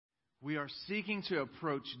We are seeking to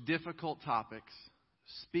approach difficult topics,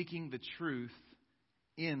 speaking the truth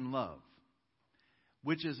in love,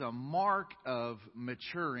 which is a mark of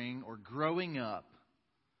maturing or growing up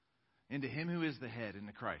into Him who is the head,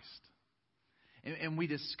 into Christ. And we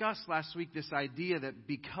discussed last week this idea that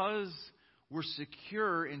because we're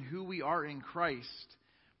secure in who we are in Christ,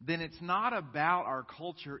 then it's not about our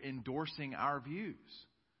culture endorsing our views.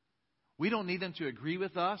 We don't need them to agree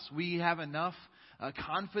with us. We have enough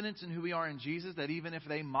confidence in who we are in Jesus that even if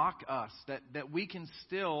they mock us, that we can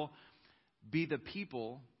still be the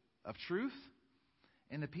people of truth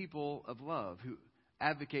and the people of love who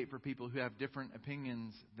advocate for people who have different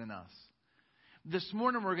opinions than us. This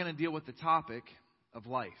morning we're going to deal with the topic of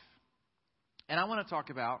life. And I want to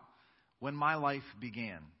talk about when my life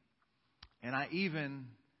began. And I even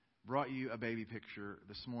brought you a baby picture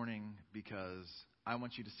this morning because I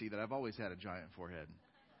want you to see that I've always had a giant forehead.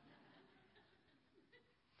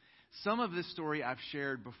 Some of this story I've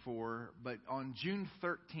shared before, but on June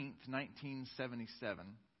 13th, 1977,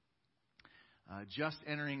 just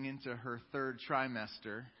entering into her third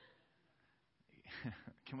trimester.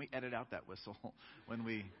 Can we edit out that whistle when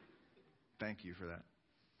we... Thank you for that.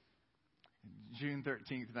 June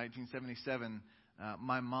 13th, 1977,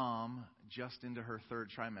 my mom, just into her third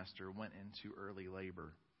trimester, went into early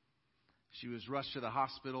labor. She was rushed to the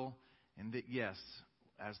hospital, and yes,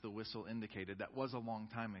 as the whistle indicated, that was a long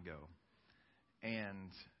time ago.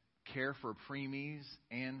 And care for preemies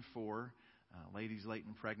and for ladies late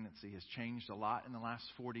in pregnancy has changed a lot in the last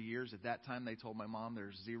 40 years. At that time, they told my mom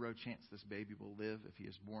there's zero chance this baby will live if he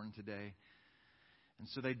is born today. And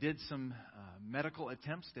so they did some medical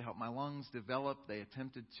attempts to help my lungs develop. They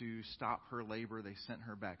attempted to stop her labor. They sent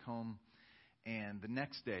her back home. And the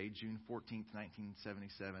next day, June 14th,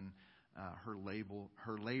 1977, her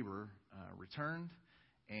labor returned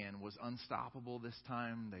and was unstoppable this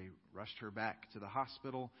time. They rushed her back to the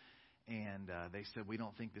hospital, and they said, we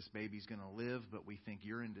don't think this baby's going to live, but we think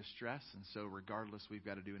you're in distress, and so regardless, we've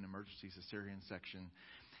got to do an emergency cesarean section.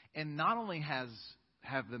 And not only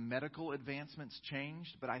have the medical advancements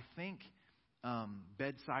changed, but I think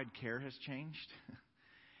bedside care has changed.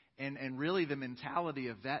 and really the mentality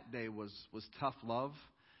of that day was tough love.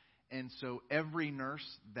 And so every nurse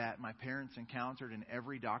that my parents encountered and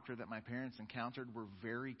every doctor that my parents encountered were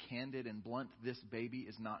very candid and blunt. This baby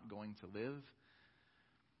is not going to live.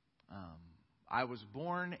 I was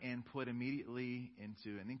born and put immediately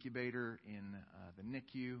into an incubator in the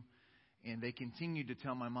NICU. And they continued to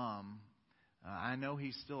tell my mom, I know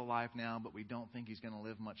he's still alive now, but we don't think he's going to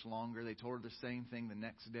live much longer. They told her the same thing the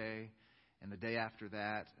next day and the day after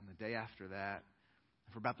that and the day after that.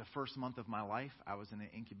 For about the first month of my life, I was in an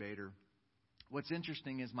incubator. What's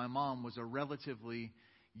interesting is my mom was a relatively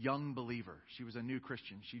young believer. She was a new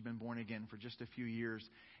Christian. She'd been born again for just a few years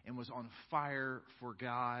and was on fire for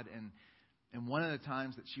God. And one of the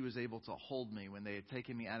times that she was able to hold me when they had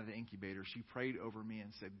taken me out of the incubator, she prayed over me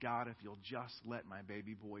and said, God, if you'll just let my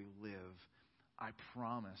baby boy live, I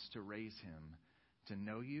promise to raise him to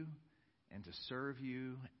know you and to serve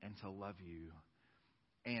you and to love you.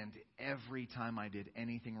 And every time I did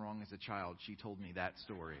anything wrong as a child, she told me that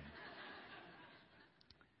story.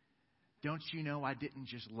 Don't you know I didn't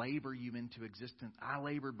just labor you into existence. I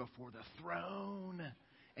labored before the throne,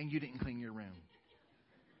 and you didn't clean your room.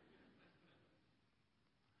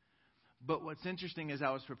 But what's interesting is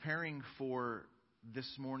I was preparing for this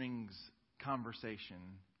morning's conversation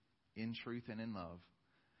in truth and in love.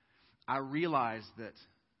 I realized that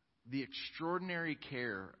the extraordinary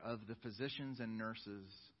care of the physicians and nurses,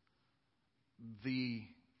 the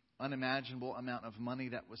unimaginable amount of money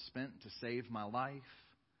that was spent to save my life.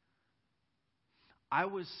 I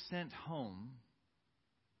was sent home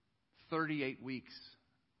 38 weeks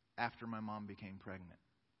after my mom became pregnant.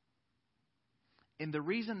 And the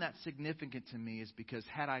reason that's significant to me is because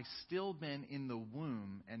had I still been in the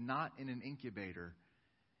womb and not in an incubator,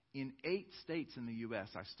 in 8 states in the U.S.,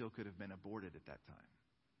 I still could have been aborted at that time.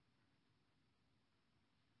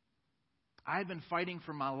 I had been fighting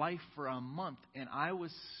for my life for a month, and I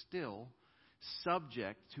was still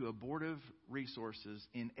subject to abortive resources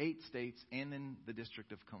in 8 states and in the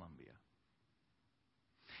District of Columbia.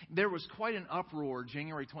 There was quite an uproar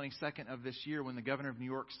January 22nd of this year when the governor of New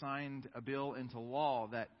York signed a bill into law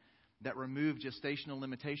that removed gestational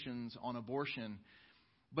limitations on abortion.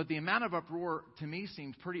 But the amount of uproar to me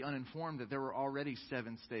seemed pretty uninformed that there were already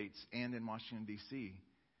 7 states and in Washington, D.C.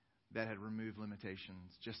 that had removed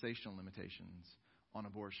limitations, gestational limitations on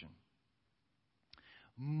abortion.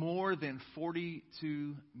 More than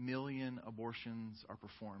 42 million abortions are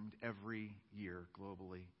performed every year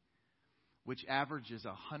globally. which averages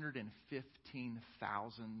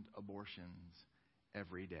 115,000 abortions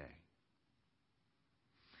every day.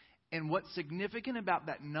 And what's significant about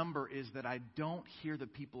that number is that I don't hear the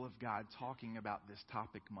people of God talking about this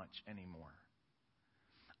topic much anymore.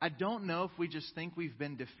 I don't know if we just think we've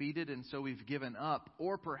been defeated and so we've given up,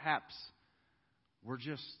 or perhaps we're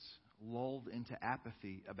just lulled into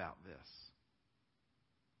apathy about this.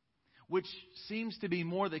 Which seems to be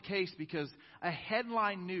more the case because a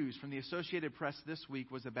headline news from the Associated Press this week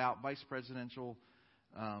was about vice presidential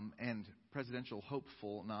and presidential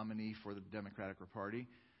hopeful nominee for the Democratic Party,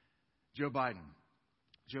 Joe Biden.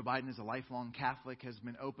 Joe Biden is a lifelong Catholic, has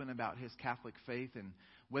been open about his Catholic faith, and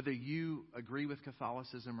whether you agree with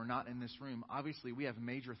Catholicism or not in this room, obviously we have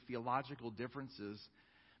major theological differences,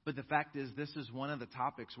 but the fact is this is one of the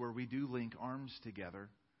topics where we do link arms together.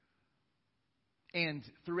 And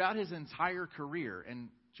throughout his entire career, and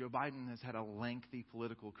Joe Biden has had a lengthy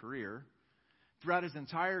political career, throughout his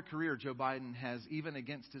entire career, Joe Biden has, even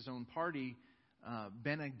against his own party,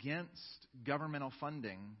 been against governmental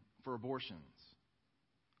funding for abortions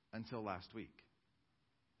until last week.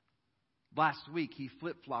 Last week, he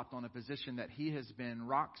flip-flopped on a position that he has been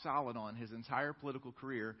rock solid on his entire political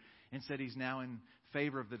career and said he's now in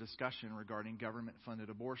favor of the discussion regarding government-funded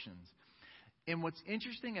abortions. And what's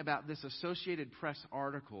interesting about this Associated Press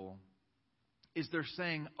article is they're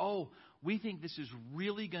saying, we think this is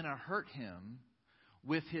really going to hurt him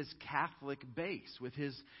with his Catholic base, with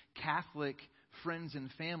his Catholic friends and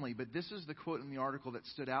family. But this is the quote in the article that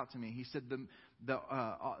stood out to me. He said, the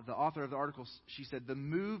author of the article, she said, the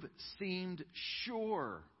move seemed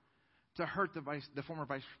sure to hurt the former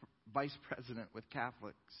vice president with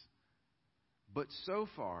Catholics. But so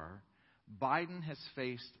far, Biden has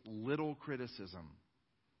faced little criticism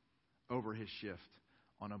over his shift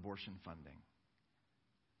on abortion funding.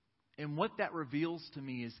 And what that reveals to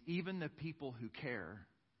me is even the people who care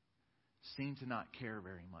seem to not care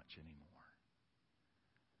very much anymore.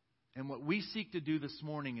 And what we seek to do this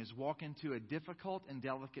morning is walk into a difficult and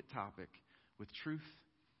delicate topic with truth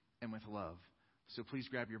and with love. So please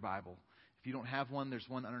grab your Bible. If you don't have one, there's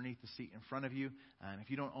one underneath the seat in front of you. And if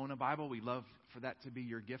you don't own a Bible, we'd love for that to be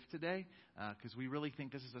your gift today because we really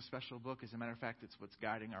think this is a special book. As a matter of fact, it's what's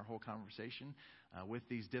guiding our whole conversation with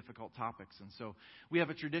these difficult topics. And so we have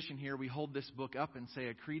a tradition here. We hold this book up and say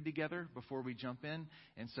a creed together before we jump in.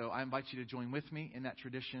 And so I invite you to join with me in that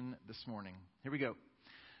tradition this morning. Here we go.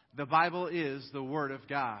 The Bible is the Word of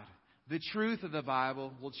God. The truth of the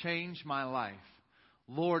Bible will change my life.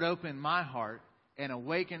 Lord, open my heart and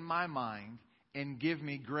awaken my mind and give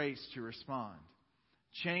me grace to respond.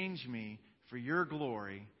 Change me for your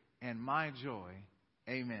glory and my joy.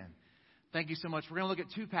 Amen. Thank you so much. We're going to look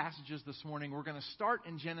at two passages this morning. We're going to start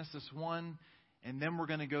in Genesis 1, and then we're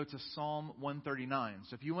going to go to Psalm 139.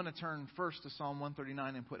 So if you want to turn first to Psalm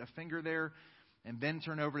 139 and put a finger there, and then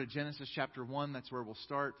turn over to Genesis chapter 1, that's where we'll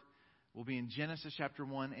start. We'll be in Genesis chapter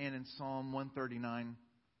 1 and in Psalm 139.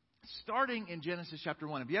 Starting in Genesis chapter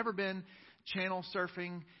 1. Have you ever been channel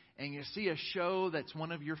surfing and you see a show that's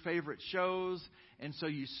one of your favorite shows, and so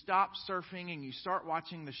you stop surfing and you start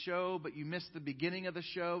watching the show, but you miss the beginning of the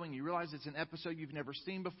show and you realize it's an episode you've never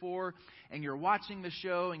seen before, and you're watching the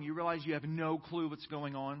show and you realize you have no clue what's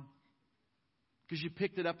going on? Because you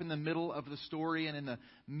picked it up in the middle of the story and in the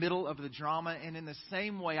middle of the drama. And in the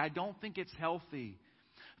same way, I don't think it's healthy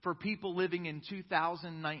for people living in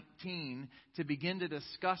 2019 to begin to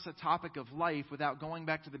discuss a topic of life without going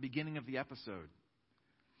back to the beginning of the episode.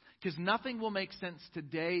 Because nothing will make sense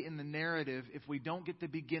today in the narrative if we don't get the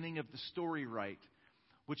beginning of the story right,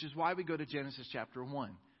 which is why we go to Genesis chapter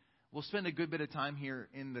 1. We'll spend a good bit of time here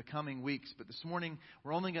in the coming weeks, but this morning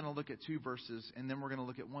we're only going to look at two verses, and then we're going to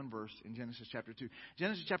look at one verse in Genesis chapter 2.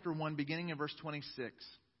 Genesis chapter 1, beginning in verse 26.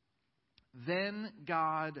 Then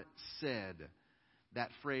God said.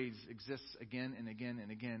 That phrase exists again and again and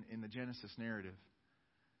again in the Genesis narrative.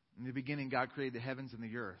 In the beginning, God created the heavens and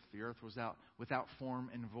the earth. The earth was without form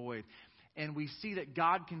and void. And we see that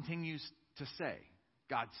God continues to say.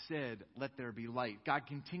 God said, let there be light. God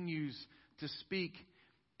continues to speak.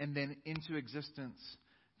 And then into existence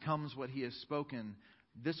comes what he has spoken.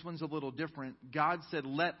 This one's a little different. God said,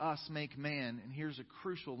 let us make man. And here's a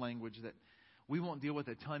crucial language that we won't deal with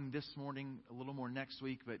a ton this morning, a little more next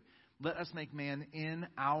week. But let us make man in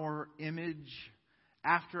our image,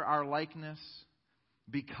 after our likeness.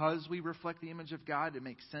 Because we reflect the image of God, it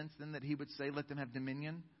makes sense then that he would say, let them have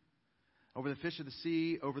dominion over the fish of the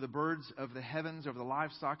sea, over the birds of the heavens, over the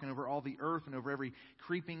livestock, and over all the earth, and over every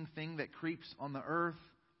creeping thing that creeps on the earth.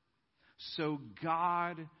 So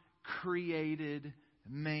God created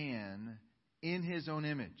man in his own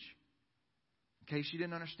image. case you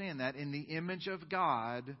didn't understand that, in the image of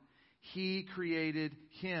God, He created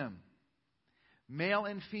him. Male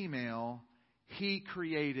and female, He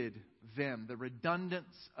created them. The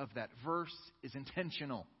redundance of that verse is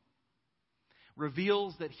intentional.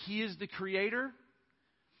 Reveals that He is the creator,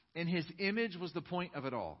 and His image was the point of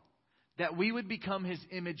it all. That we would become His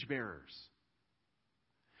image bearers.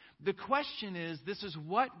 The question is, this is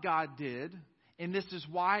what God did, and this is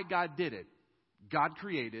why God did it. God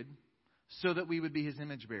created so that we would be His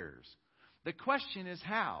image bearers. The question is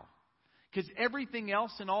how? Because everything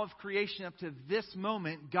else in all of creation up to this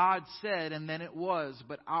moment, God said, and then it was.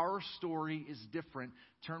 But our story is different.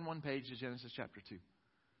 Turn one page to Genesis chapter 2.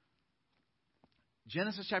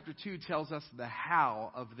 Genesis chapter 2 tells us the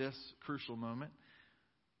how of this crucial moment.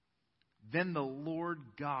 Then the Lord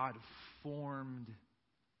God formed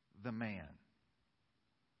the man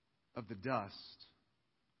of the dust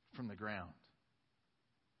from the ground.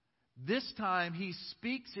 This time He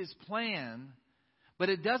speaks His plan, but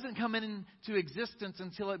it doesn't come into existence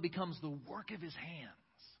until it becomes the work of His hands.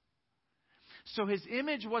 So His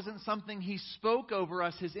image wasn't something He spoke over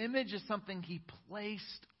us. His image is something He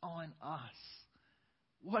placed on us.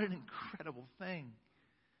 What an incredible thing.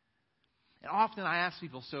 And often I ask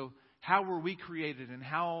people, so how were we created and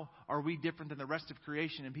how are we different than the rest of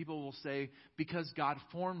creation? And people will say, because God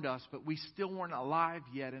formed us, but we still weren't alive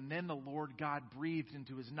yet. And then the Lord God breathed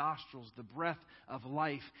into His nostrils the breath of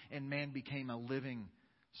life, and man became a living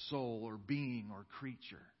soul or being or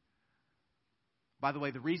creature. By the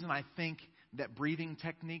way, the reason I think that breathing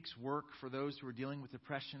techniques work for those who are dealing with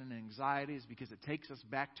depression and anxiety is because it takes us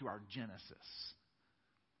back to our Genesis.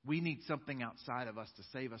 We need something outside of us to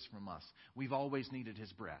save us from us. We've always needed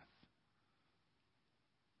His breath.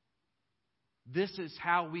 This is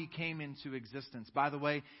how we came into existence. By the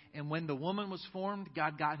way, and when the woman was formed,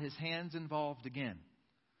 God got His hands involved again.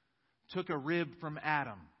 Took a rib from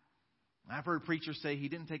Adam. I've heard preachers say He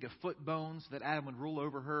didn't take a foot bone so that Adam would rule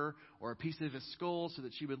over her, or a piece of his skull so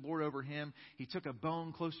that she would lord over him. He took a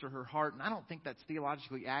bone close to her heart. And I don't think that's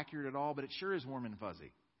theologically accurate at all, but it sure is warm and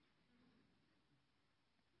fuzzy.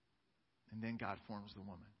 And then God forms the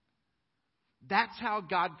woman. That's how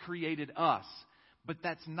God created us. But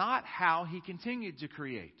that's not how He continued to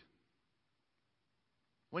create.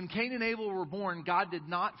 When Cain and Abel were born, God did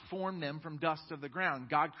not form them from dust of the ground.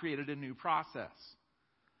 God created a new process.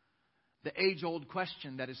 The age-old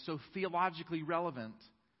question that is so theologically relevant,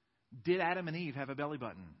 did Adam and Eve have a belly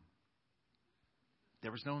button?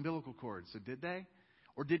 There was no umbilical cord, so did they?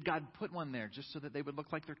 Or did God put one there just so that they would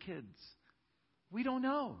look like their kids? We don't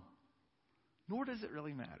know. Nor does it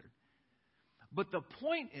really matter. But the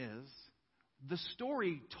point is, the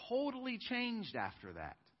story totally changed after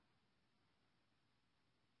that.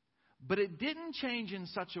 But it didn't change in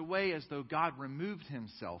such a way as though God removed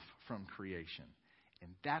Himself from creation.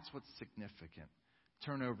 And that's what's significant.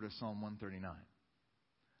 Turn over to Psalm 139.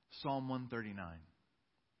 Psalm 139.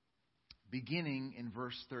 Beginning in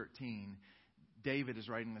verse 13, David is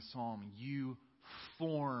writing the psalm, "You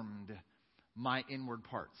formed my inward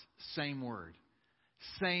parts." Same word.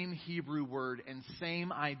 Same Hebrew word and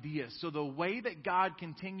same idea. So the way that God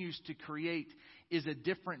continues to create is a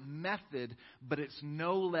different method, but it's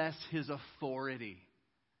no less His authority.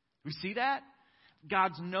 We see that?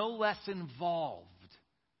 God's no less involved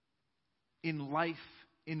in life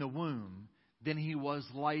in the womb than He was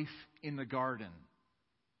life in the garden.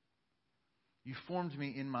 You formed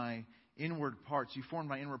me in my inward parts. You formed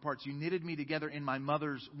my inward parts. You knitted me together in my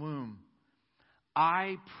mother's womb.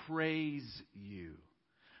 I praise You.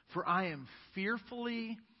 For I am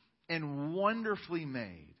fearfully and wonderfully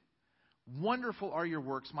made. Wonderful are Your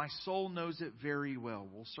works. My soul knows it very well.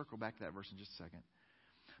 We'll circle back to that verse in just a second.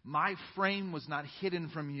 My frame was not hidden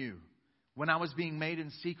from You when I was being made in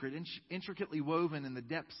secret, intricately woven in the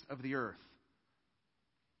depths of the earth.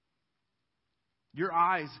 Your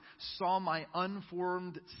eyes saw my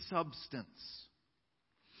unformed substance.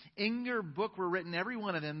 In Your book were written, every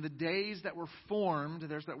one of them, the days that were formed.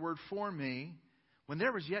 There's that word, for me. When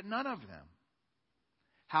there was yet none of them.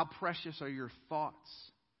 How precious are Your thoughts,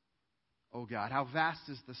 O God. How vast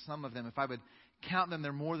is the sum of them. If I would count them,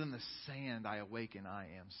 they're more than the sand. I awake and I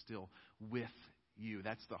am still with You.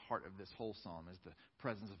 That's the heart of this whole psalm, is the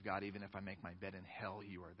presence of God. Even if I make my bed in hell,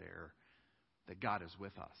 You are there. That God is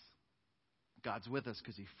with us. God's with us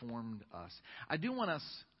because He formed us. I do want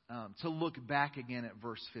us to look back again at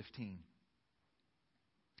verse 15.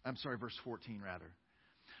 Verse 14 rather.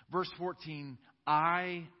 Verse 14,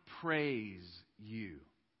 I praise You,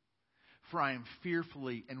 for I am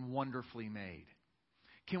fearfully and wonderfully made.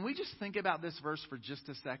 Can we just think about this verse for just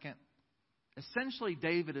a second? Essentially,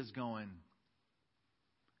 David is going,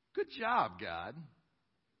 Good job, God.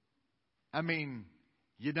 I mean,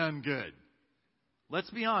 you done good. Let's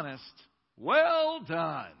be honest. Well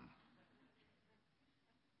done.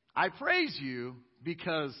 I praise you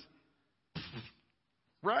because,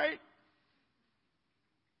 right?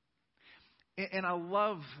 And I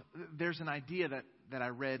love, there's an idea that I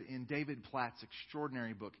read in David Platt's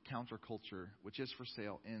extraordinary book, Counterculture, which is for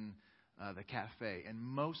sale in the cafe. And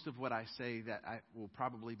most of what I say that will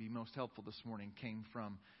probably be most helpful this morning came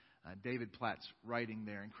from David Platt's writing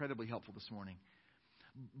there. Incredibly helpful this morning.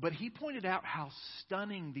 But he pointed out how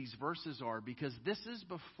stunning these verses are because this is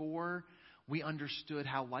before we understood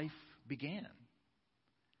how life began.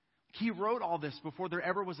 He wrote all this before there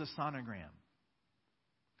ever was a sonogram.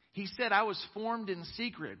 He said, I was formed in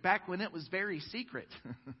secret back when it was very secret.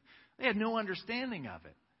 They had no understanding of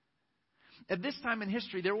it. At this time in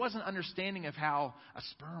history, there wasn't understanding of how a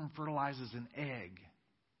sperm fertilizes an egg.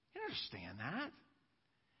 You didn't understand that.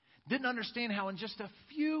 Didn't understand how in just a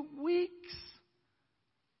few weeks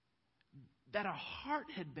that a heart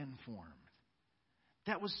had been formed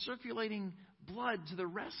that was circulating blood to the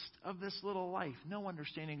rest of this little life. No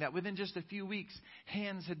understanding that within just a few weeks,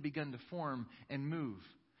 hands had begun to form and move.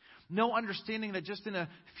 No understanding that just in a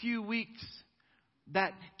few weeks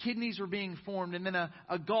that kidneys were being formed and then a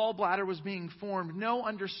gallbladder was being formed. No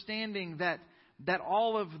understanding that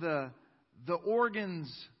all of the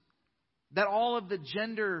organs, that all of the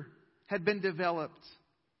gender had been developed.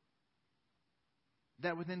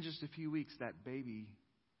 That within just a few weeks that baby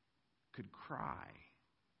could cry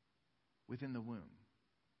within the womb.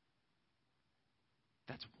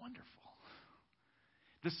 That's wonderful.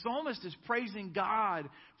 The psalmist is praising God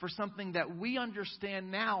for something that we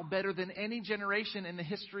understand now better than any generation in the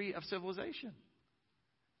history of civilization.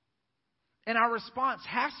 And our response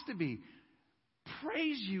has to be,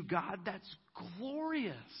 praise you, God, that's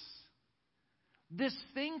glorious. This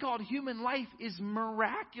thing called human life is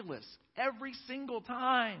miraculous every single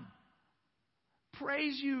time.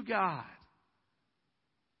 Praise you, God.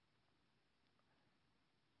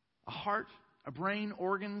 A heart, a brain,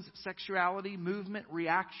 organs, sexuality, movement,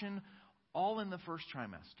 reaction, all in the first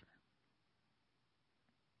trimester.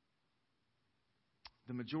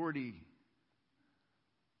 The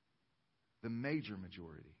major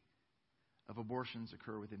majority of abortions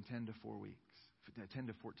occur within 10 to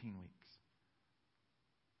 14 weeks.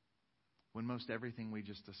 When most everything we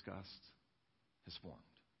just discussed has formed.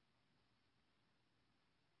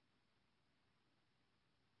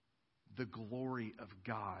 The glory of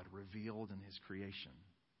God revealed in His creation.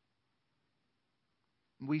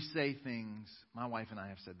 We say things, my wife and I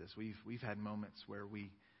have said this, we've had moments where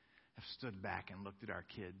we have stood back and looked at our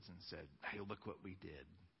kids and said, hey, look what we did,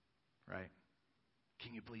 right?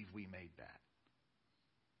 Can you believe we made that?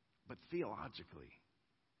 But theologically,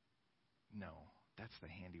 no, that's the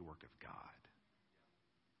handiwork of God.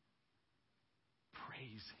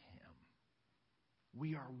 Praise Him.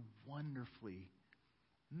 We are wonderfully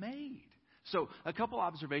made. So a couple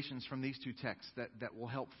observations from these two texts that will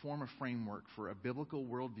help form a framework for a biblical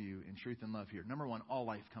worldview in truth and love here. Number one, all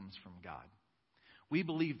life comes from God. We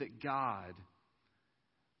believe that God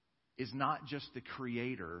is not just the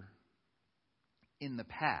creator in the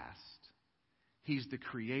past. He's the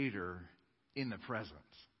creator in the present.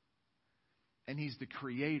 And He's the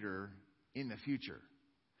creator in the future.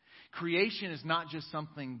 Creation is not just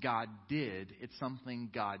something God did, it's something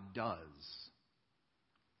God does.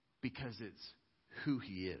 Because it's who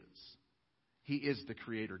He is. He is the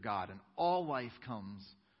creator God, and all life comes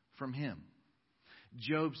from Him.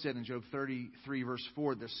 Job said in Job 33 verse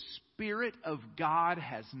 4, the Spirit of God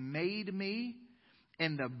has made me,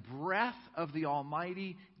 and the breath of the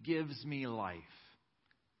Almighty gives me life.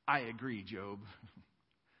 I agree, Job.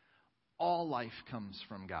 All life comes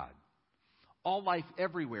from God. All life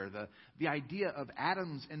everywhere. The idea of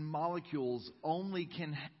atoms and molecules only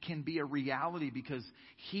can be a reality because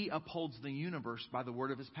He upholds the universe by the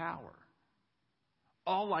word of His power.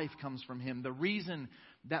 All life comes from Him. The reason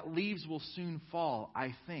that leaves will soon fall,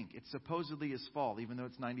 I think, it supposedly is fall, even though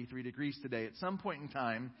it's 93 degrees today. At some point in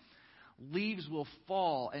time, leaves will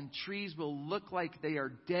fall and trees will look like they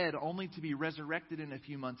are dead only to be resurrected in a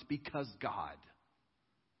few months because God.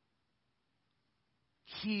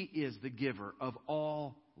 He is the giver of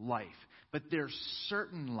all life. But there's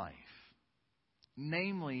certain life,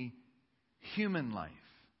 namely human life,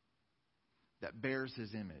 that bears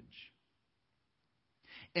His image.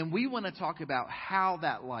 And we want to talk about how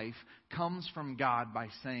that life comes from God by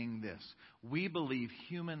saying this. We believe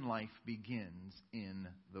human life begins in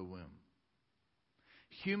the womb.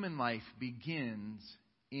 Human life begins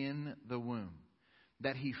in the womb.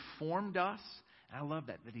 That He formed us, and I love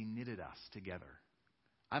that He knitted us together.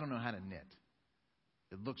 I don't know how to knit.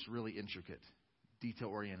 It looks really intricate,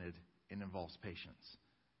 detail-oriented, and involves patience.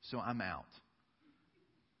 So I'm out.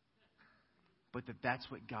 But that's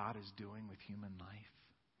what God is doing with human life,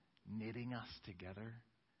 knitting us together.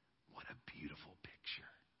 What a beautiful picture.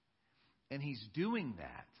 And He's doing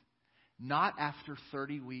that not after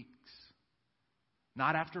 30 weeks,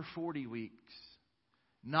 not after 40 weeks,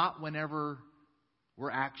 not whenever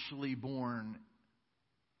we're actually born.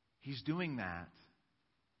 He's doing that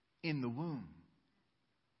in the womb.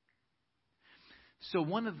 So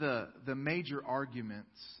one of the major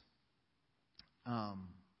arguments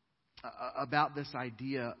about this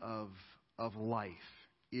idea of life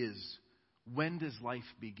is, when does life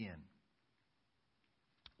begin?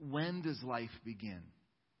 When does life begin?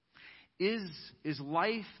 Is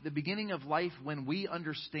life, the beginning of life, when we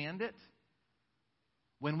understand it?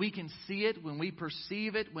 When we can see it, when we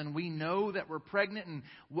perceive it, when we know that we're pregnant? And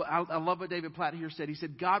I love what David Platt here said. He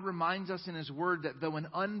said, God reminds us in His Word that though an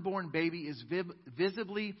unborn baby is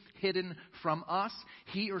visibly hidden from us,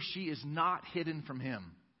 he or she is not hidden from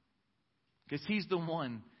Him. Because He's the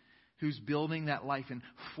one who's building that life and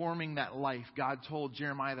forming that life. God told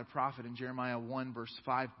Jeremiah the prophet in Jeremiah 1 verse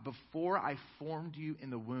 5, before I formed you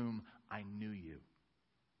in the womb, I knew you.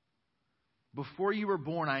 Before you were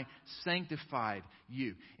born, I sanctified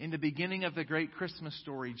you. In the beginning of the great Christmas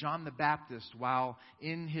story, John the Baptist, while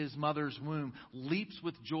in his mother's womb, leaps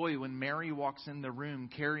with joy when Mary walks in the room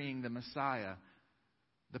carrying the Messiah,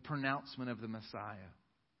 the pronouncement of the Messiah.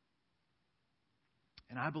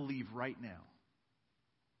 And I believe right now,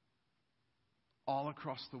 all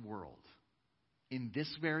across the world, in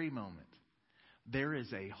this very moment, there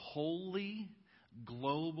is a holy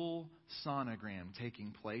global sonogram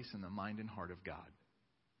taking place in the mind and heart of God.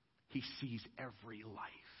 He sees every life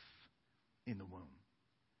in the womb.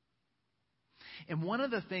 And one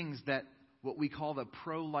of the things that what we call the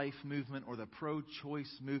pro-life movement or the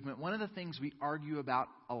pro-choice movement, one of the things we argue about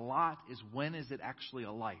a lot is, when is it actually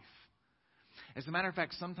a life? As a matter of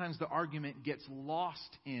fact, sometimes the argument gets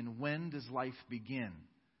lost in, when does life begin?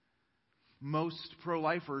 Most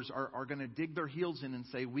pro-lifers are going to dig their heels in and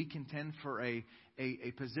say, we contend for a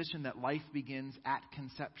position that life begins at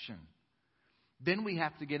conception. Then we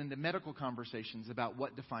have to get into medical conversations about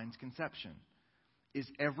what defines conception. Is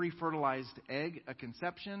every fertilized egg a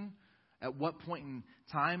conception? At what point in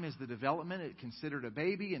time is the development considered a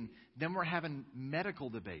baby? And then we're having medical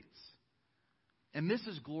debates. And this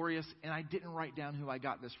is glorious, and I didn't write down who I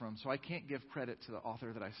got this from, so I can't give credit to the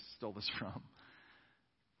author that I stole this from.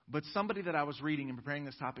 But somebody that I was reading and preparing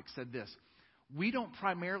this topic said this: we don't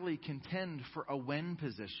primarily contend for a when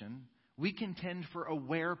position. We contend for a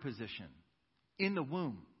where position, in the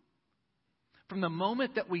womb. From the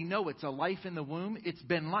moment that we know it's a life in the womb, it's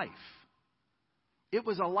been life. It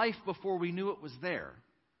was a life before we knew it was there.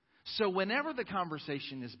 So whenever the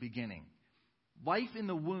conversation is beginning, life in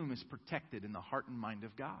the womb is protected in the heart and mind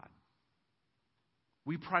of God.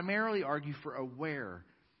 We primarily argue for a where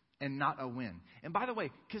and not a when. And by the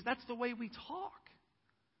way, because that's the way we talk.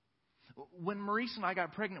 When Maurice and I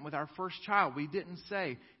got pregnant with our first child, we didn't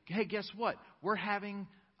say, hey, guess what? We're having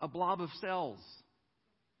a blob of cells.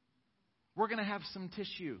 We're going to have some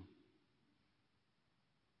tissue.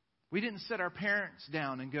 We didn't set our parents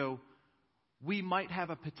down and go, we might have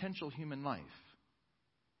a potential human life.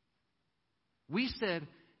 We said,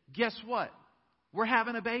 guess what? We're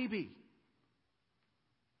having a baby.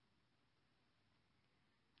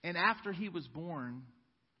 And after he was born,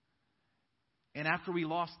 and after we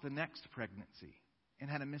lost the next pregnancy and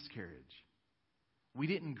had a miscarriage, we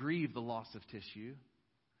didn't grieve the loss of tissue.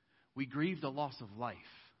 We grieved the loss of life.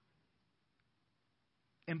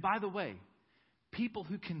 And by the way, people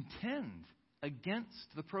who contend against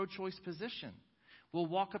the pro-choice position will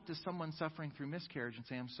walk up to someone suffering through miscarriage and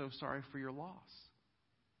say, I'm so sorry for your loss.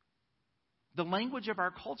 The language of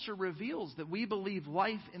our culture reveals that we believe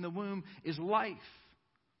life in the womb is life.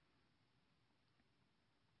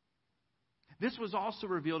 This was also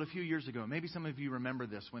revealed a few years ago. Maybe some of you remember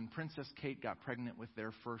this, when Princess Kate got pregnant with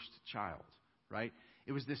their first child, right?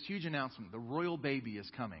 It was this huge announcement. The royal baby is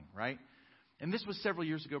coming, right? And this was several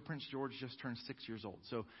years ago. Prince George just turned 6 years old.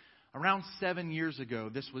 So around 7 years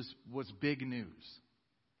ago, this was big news.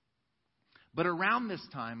 But around this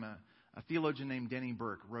time, a theologian named Denny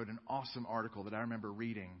Burke wrote an awesome article that I remember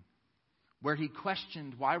reading, where he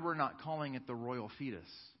questioned why we're not calling it the royal fetus.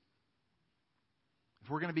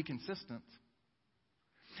 If we're going to be consistent.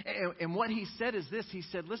 And what he said is this. He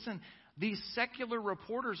said, listen, these secular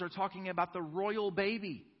reporters are talking about the royal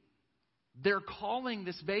baby. They're calling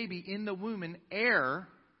this baby in the womb an heir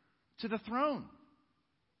to the throne.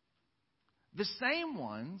 The same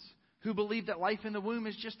ones who believe that life in the womb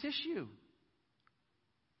is just tissue.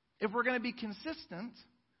 If we're going to be consistent,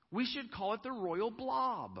 we should call it the royal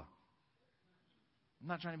blob. I'm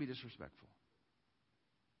not trying to be disrespectful.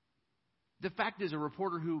 The fact is, a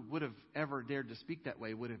reporter who would have ever dared to speak that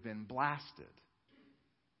way would have been blasted.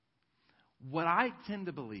 What I tend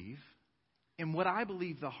to believe, and what I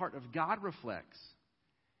believe the heart of God reflects,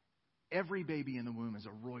 every baby in the womb is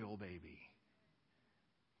a royal baby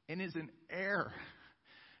and is an heir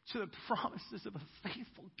to the promises of a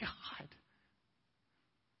faithful God.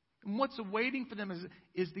 And what's awaiting for them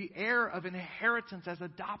is the heir of inheritance as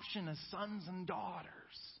adoption as sons and daughters.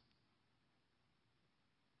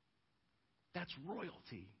 That's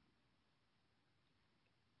royalty.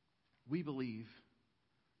 We believe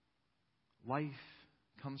life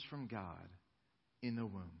comes from God in the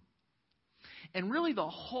womb. And really the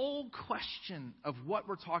whole question of what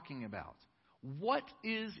we're talking about, what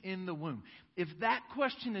is in the womb? If that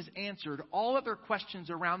question is answered, all other questions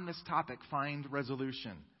around this topic find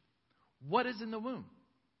resolution. What is in the womb?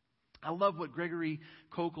 I love what Gregory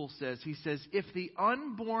Kokel says. He says, if the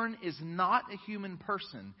unborn is not a human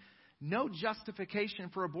person, no justification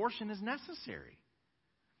for abortion is necessary.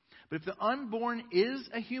 But if the unborn is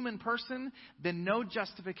a human person, then no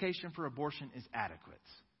justification for abortion is adequate.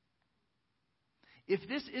 If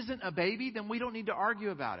this isn't a baby, then we don't need to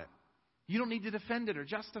argue about it. You don't need to defend it or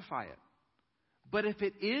justify it. But if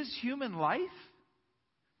it is human life,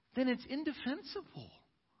 then it's indefensible.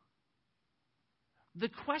 The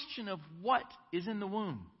question of what is in the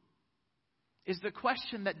womb is the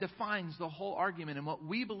question that defines the whole argument. And what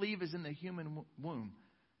we believe is in the human womb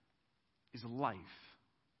is life.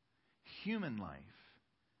 Human life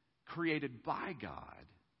created by God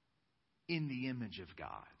in the image of God.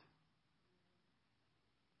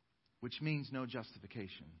 Which means no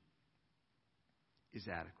justification is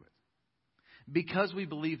adequate. Because we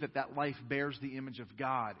believe that that life bears the image of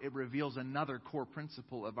God, it reveals another core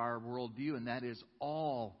principle of our worldview, and that is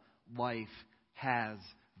all life has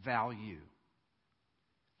value.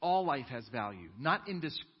 All life has value. Not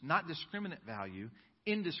discriminate value,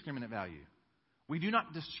 indiscriminate value. We do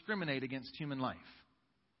not discriminate against human life.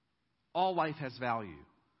 All life has value.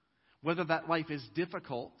 Whether that life is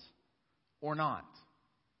difficult or not.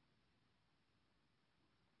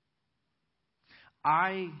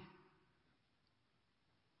 I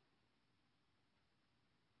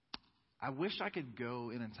wish I could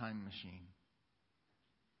go in a time machine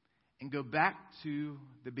and go back to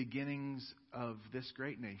the beginnings of this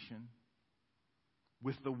great nation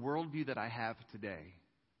with the worldview that I have today.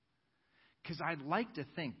 Because I'd like to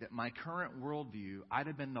think that my current worldview, I'd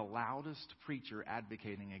have been the loudest preacher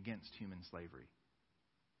advocating against human slavery.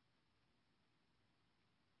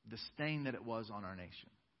 The stain that it was on our nation.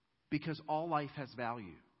 Because all life has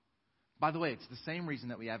value. By the way, it's the same reason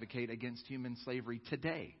that we advocate against human slavery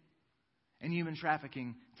today. And human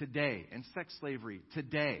trafficking today. And sex slavery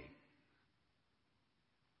today.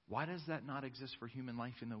 Why does that not exist for human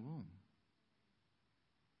life in the womb?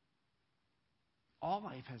 All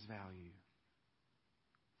life has value.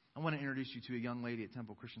 I want to introduce you to a young lady at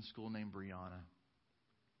Temple Christian School named Brianna.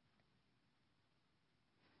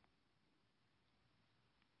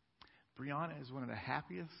 Brianna is one of the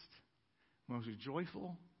happiest, most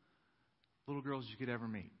joyful little girls you could ever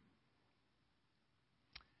meet.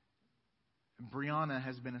 Brianna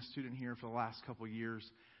has been a student here for the last couple of years.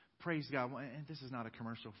 Praise God. And this is not a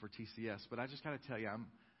commercial for TCS, but I just got to tell you,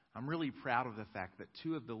 I'm really proud of the fact that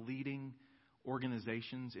two of the leading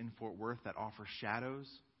organizations in Fort Worth that offer shadows,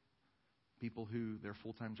 people who their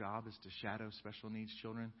full-time job is to shadow special needs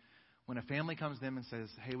children. When a family comes to them and says,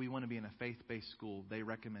 hey, we want to be in a faith-based school, they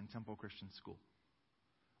recommend Temple Christian School.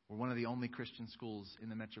 We're one of the only Christian schools in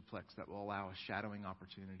the Metroplex that will allow a shadowing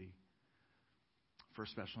opportunity for a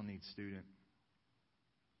special needs student.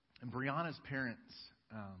 And Brianna's parents,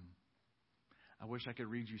 I wish I could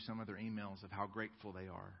read you some of their emails of how grateful they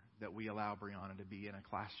are that we allow Brianna to be in a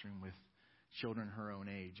classroom with children her own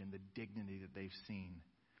age and the dignity that they've seen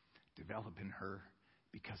develop in her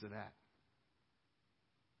because of that.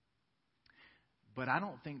 But I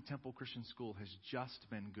don't think Temple Christian School has just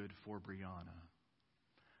been good for Brianna.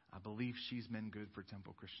 I believe she's been good for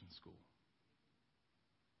Temple Christian School.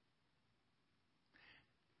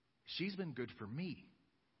 She's been good for me.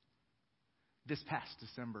 This past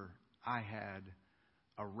December, I had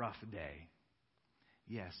a rough day.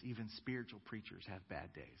 Yes, even spiritual preachers have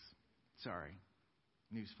bad days. Sorry.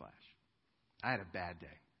 Newsflash. I had a bad day.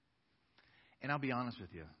 And I'll be honest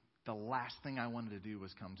with you, the last thing I wanted to do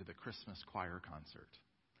was come to the Christmas choir concert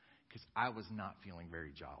because I was not feeling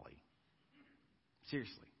very jolly.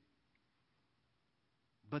 Seriously.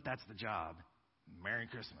 But that's the job. Merry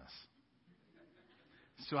Christmas.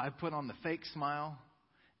 So I put on the fake smile,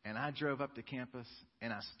 and I drove up to campus,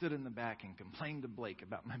 and I stood in the back and complained to Blake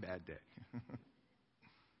about my bad day.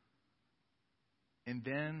 And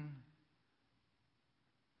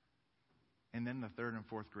then the third and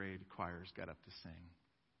fourth grade choirs got up to sing.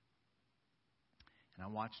 And I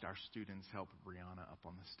watched our students help Brianna up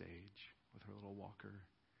on the stage with her little walker.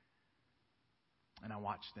 And I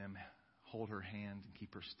watched them hold her hand and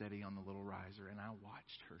keep her steady on the little riser. And I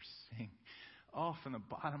watched her sing from the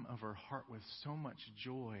bottom of her heart with so much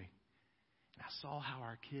joy. And I saw how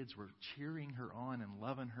our kids were cheering her on and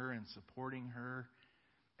loving her and supporting her.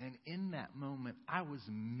 And in that moment, I was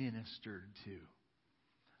ministered to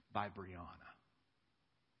by Brianna.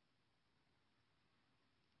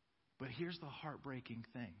 But here's the heartbreaking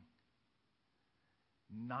thing.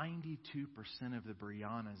 92% of the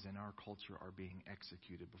Briannas in our culture are being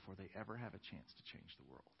executed before they ever have a chance to change the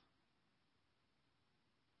world.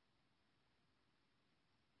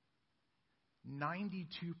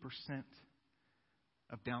 92%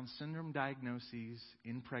 of Down syndrome diagnoses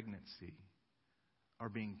in pregnancy are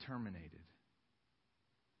being terminated.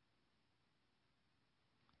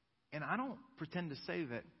 And I don't pretend to say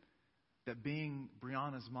that being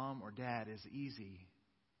Brianna's mom or dad is easy.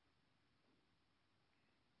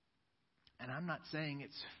 And I'm not saying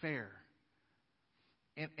it's fair.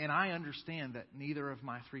 And I understand that neither of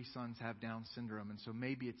my 3 sons have Down syndrome, and so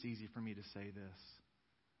maybe it's easy for me to say this.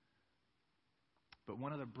 But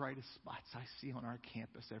one of the brightest spots I see on our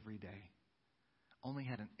campus every day only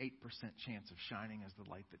had an 8% chance of shining as the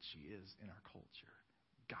light that she is in our culture.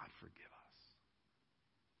 God forgive us.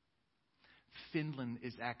 Finland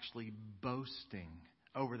is actually boasting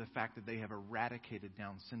over the fact that they have eradicated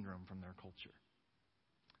Down syndrome from their culture.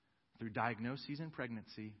 Through diagnoses in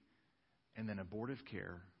pregnancy and then abortive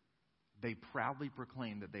care, they proudly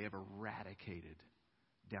proclaim that they have eradicated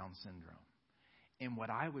Down syndrome. And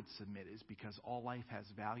what I would submit is because all life has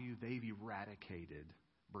value, they've eradicated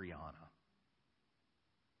Brianna.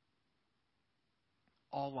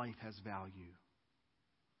 All life has value.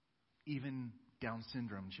 Even Down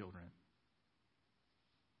syndrome children.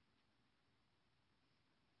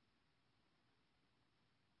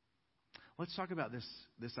 Let's talk about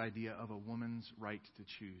this idea of a woman's right to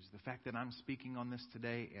choose. The fact that I'm speaking on this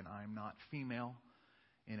today and I'm not female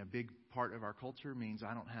in a big part of our culture means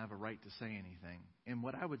I don't have a right to say anything. And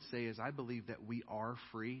what I would say is I believe that we are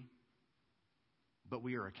free, but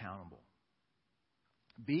we are accountable.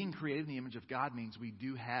 Being created in the image of God means we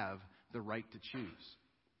do have the right to choose.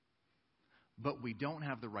 But we don't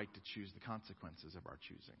have the right to choose the consequences of our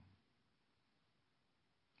choosing.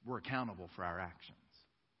 We're accountable for our actions.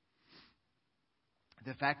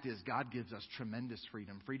 The fact is, God gives us tremendous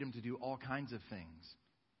freedom. Freedom to do all kinds of things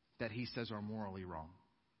that He says are morally wrong.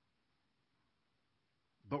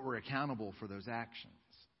 But we're accountable for those actions.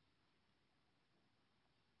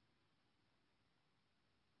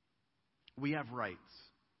 We have rights,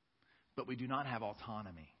 but we do not have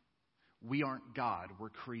autonomy. We aren't God. We're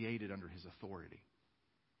created under His authority.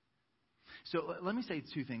 So let me say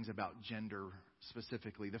 2 things about gender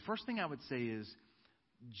specifically. The first thing I would say is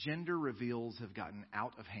gender reveals have gotten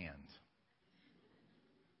out of hand.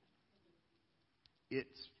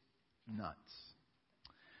 It's nuts.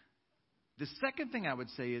 The second thing I would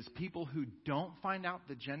say is people who don't find out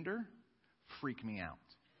the gender freak me out.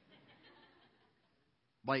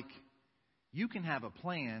 Like, you can have a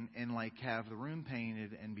plan and have the room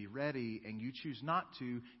painted and be ready, and you choose not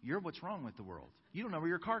to. You're what's wrong with the world. You don't know where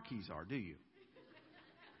your car keys are, do you?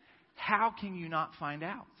 How can you not find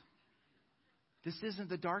out? This isn't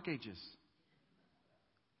the Dark Ages.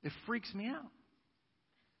 It freaks me out.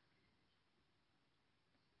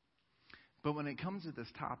 But when it comes to this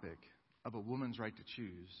topic of a woman's right to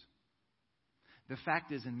choose, the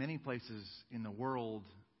fact is, in many places in the world,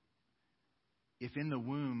 if in the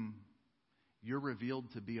womb you're revealed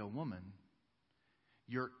to be a woman,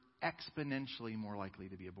 you're exponentially more likely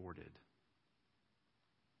to be aborted.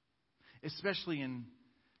 Especially in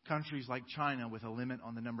countries like China with a limit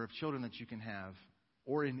on the number of children that you can have,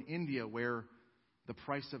 or in India where the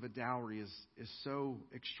price of a dowry is so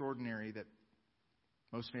extraordinary that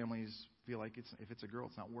most families feel like if it's a girl,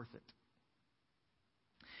 it's not worth it.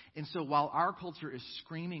 And so while our culture is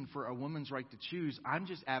screaming for a woman's right to choose, I'm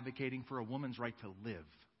just advocating for a woman's right to live.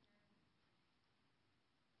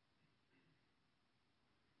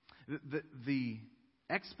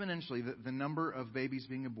 Exponentially, the number of babies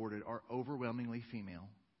being aborted are overwhelmingly female.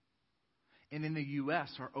 And in the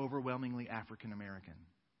U.S. are overwhelmingly African American.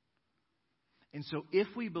 And so if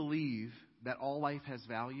we believe that all life has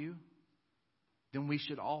value, then we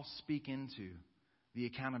should all speak into the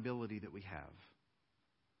accountability that we have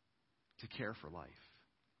to care for life.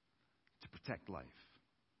 to protect life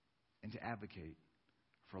and to advocate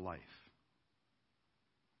for life.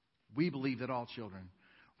 We believe that all children,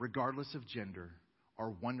 regardless of gender, are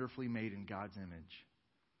wonderfully made in God's image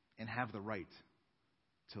and have the right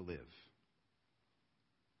to live.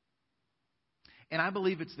 And I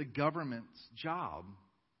believe it's the government's job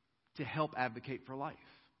to help advocate for life.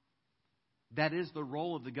 That is the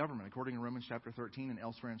role of the government, according to Romans chapter 13 and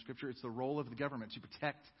elsewhere in Scripture. It's the role of the government to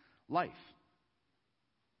protect life.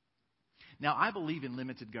 Now, I believe in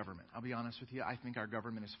limited government. I'll be honest with you. I think our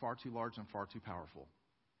government is far too large and far too powerful.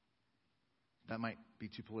 That might be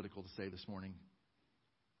too political to say this morning,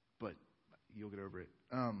 but you'll get over it.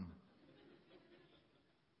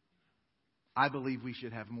 I believe we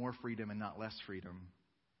should have more freedom and not less freedom.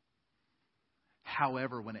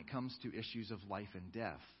 However, when it comes to issues of life and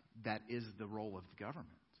death, that is the role of the government.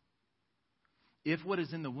 If what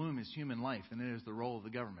is in the womb is human life, then it is the role of the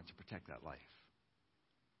government to protect that life.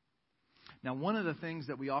 Now, one of the things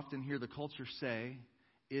that we often hear the culture say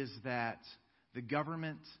is that the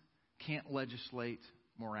government can't legislate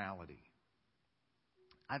morality.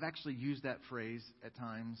 I've actually used that phrase at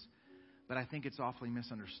times, but I think it's awfully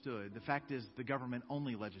misunderstood. The fact is, the government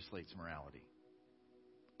only legislates morality.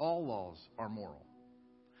 All laws are moral.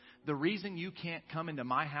 The reason you can't come into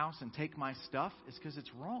my house and take my stuff is because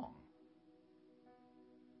it's wrong.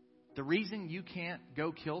 The reason you can't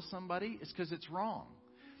go kill somebody is because it's wrong.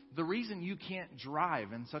 The reason you can't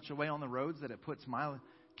drive in such a way on the roads that it puts my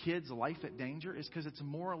kids' life at danger is because it's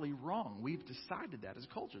morally wrong. We've decided that as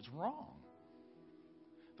a culture. It's wrong.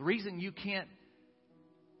 The reason you can't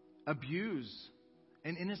abuse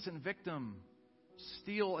an innocent victim,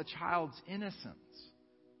 steal a child's innocence,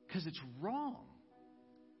 because it's wrong.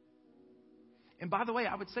 And by the way,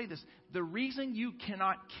 I would say this. The reason you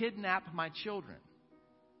cannot kidnap my children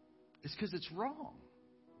is because it's wrong.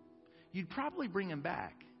 You'd probably bring them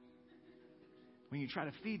back when you try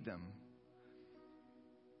to feed them.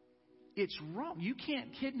 It's wrong. You can't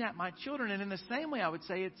kidnap my children. And in the same way, I would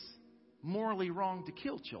say it's morally wrong to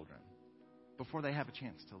kill children before they have a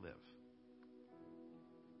chance to live.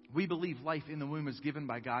 We believe life in the womb is given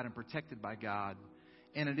by God and protected by God.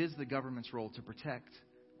 And it is the government's role to protect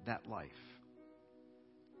that life.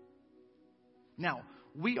 Now,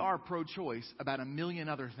 we are pro-choice about a million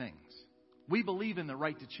other things. We believe in the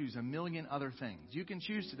right to choose a million other things. You can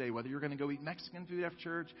choose today whether you're going to go eat Mexican food after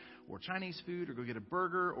church or Chinese food or go get a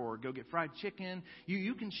burger or go get fried chicken.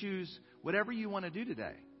 You can choose whatever you want to do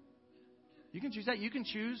today. You can choose that. You can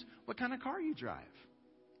choose what kind of car you drive.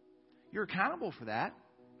 You're accountable for that.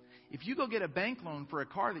 If you go get a bank loan for a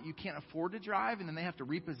car that you can't afford to drive and then they have to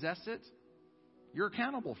repossess it, you're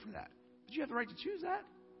accountable for that. But you have the right to choose that.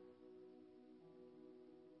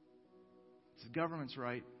 It's the government's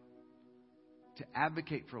right to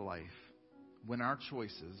advocate for life when our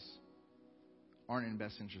choices aren't in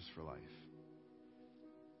best interest for life.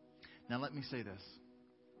 Now let me say this.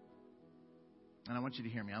 And I want you to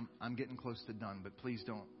hear me. I'm getting close to done, but please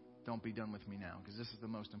don't be done with me now, because this is the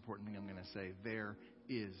most important thing I'm going to say. There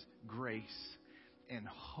is grace and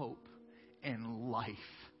hope and life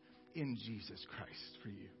in Jesus Christ for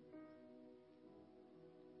you.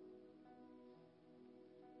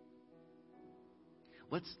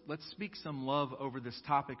 Let's speak some love over this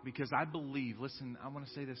topic, because I believe, listen, I want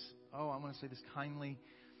to say this kindly.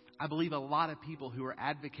 I believe a lot of people who are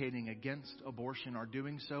advocating against abortion are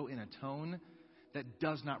doing so in a tone that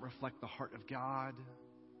does not reflect the heart of God.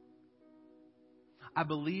 I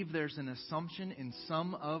believe there's an assumption in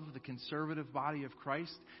some of the conservative body of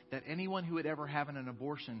Christ that anyone who would ever have an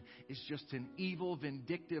abortion is just an evil,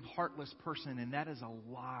 vindictive, heartless person, and that is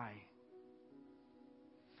a lie.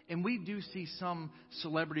 And we do see some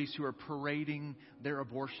celebrities who are parading their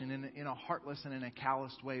abortion in a heartless and in a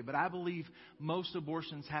calloused way. But I believe most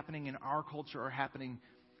abortions happening in our culture are happening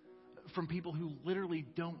from people who literally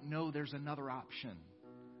don't know there's another option.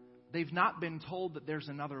 They've not been told that there's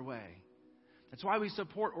another way. That's why we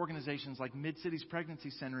support organizations like Mid-Cities Pregnancy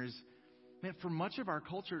Centers. Man, for much of our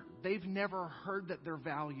culture, they've never heard that they're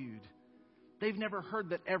valued. They've never heard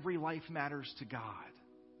that every life matters to God.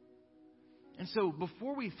 And so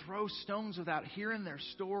before we throw stones without hearing their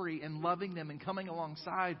story and loving them and coming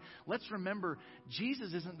alongside, let's remember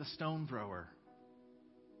Jesus isn't the stone thrower.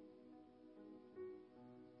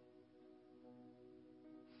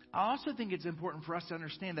 I also think it's important for us to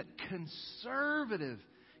understand that conservative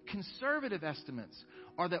estimates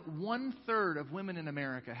are that 1/3 of women in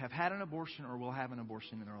America have had an abortion or will have an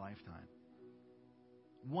abortion in their lifetime.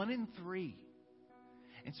 1 in 3.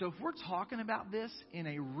 And so if we're talking about this in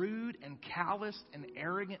a rude and calloused and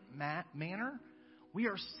arrogant manner, we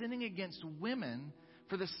are sinning against women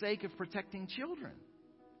for the sake of protecting children.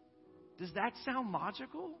 Does that sound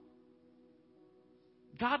logical?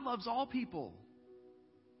 God loves all people,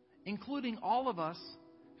 including all of us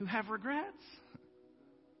who have regrets.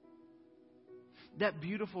 That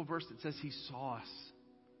beautiful verse that says He saw us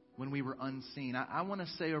when we were unseen. I want to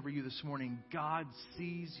say over you this morning, God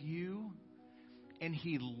sees you and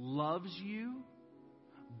He loves you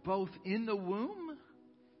both in the womb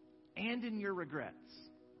and in your regrets.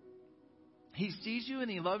 He sees you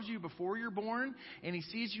and He loves you before you're born, and He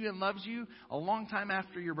sees you and loves you a long time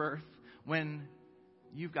after your birth when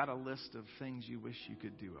you've got a list of things you wish you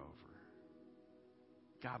could do over.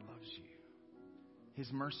 God loves you.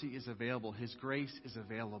 His mercy is available. His grace is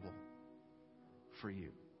available for you.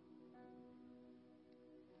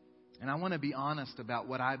 And I want to be honest about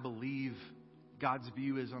what I believe God's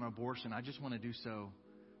view is on abortion. I just want to do so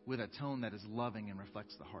with a tone that is loving and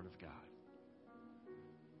reflects the heart of God.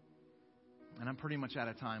 And I'm pretty much out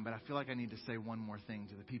of time, but I feel like I need to say one more thing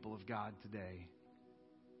to the people of God today.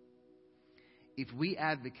 If we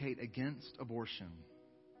advocate against abortion,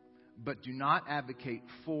 but do not advocate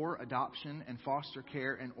for adoption and foster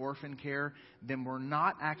care and orphan care, then we're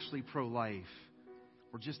not actually pro-life.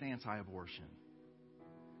 We're just anti-abortion.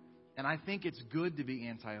 And I think it's good to be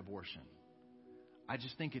anti-abortion. I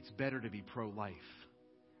just think it's better to be pro-life.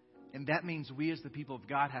 And that means we as the people of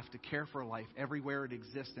God have to care for life everywhere it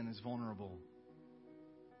exists and is vulnerable.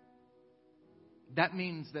 That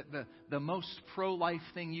means that the most pro-life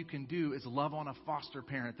thing you can do is love on a foster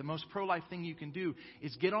parent. The most pro-life thing you can do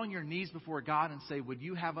is get on your knees before God and say, would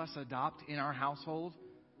you have us adopt in our household?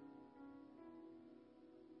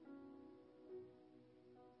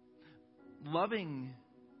 Loving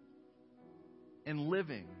and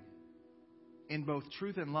living in both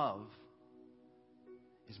truth and love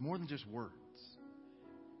is more than just words.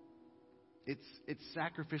 It's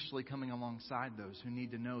sacrificially coming alongside those who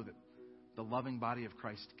need to know that the loving body of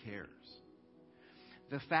Christ cares.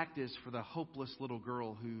 The fact is, for the hopeless little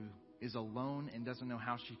girl who is alone and doesn't know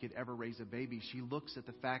how she could ever raise a baby, she looks at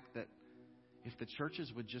the fact that if the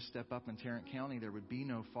churches would just step up in Tarrant County, there would be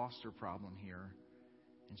no foster problem here.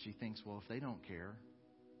 And she thinks, well, if they don't care,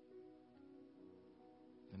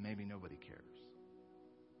 then maybe nobody cares.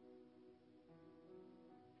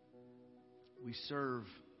 We serve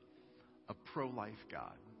a pro-life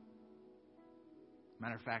God.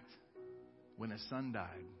 Matter of fact, when His Son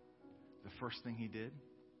died, the first thing He did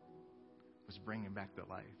was bring Him back to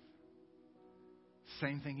life.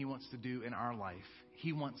 Same thing He wants to do in our life.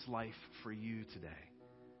 He wants life for you today.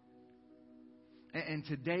 And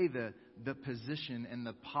today, the position and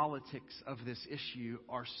the politics of this issue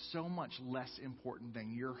are so much less important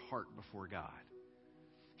than your heart before God.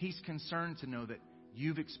 He's concerned to know that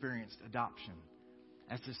you've experienced adoption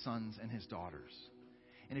as His sons and His daughters.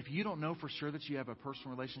 And if you don't know for sure that you have a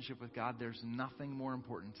personal relationship with God, there's nothing more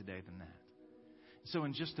important today than that. So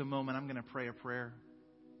in just a moment, I'm going to pray a prayer.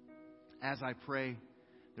 As I pray,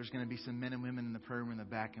 there's going to be some men and women in the prayer room in the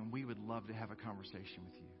back, and we would love to have a conversation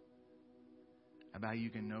with you about how you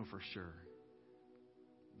can know for sure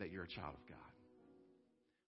that you're a child of God.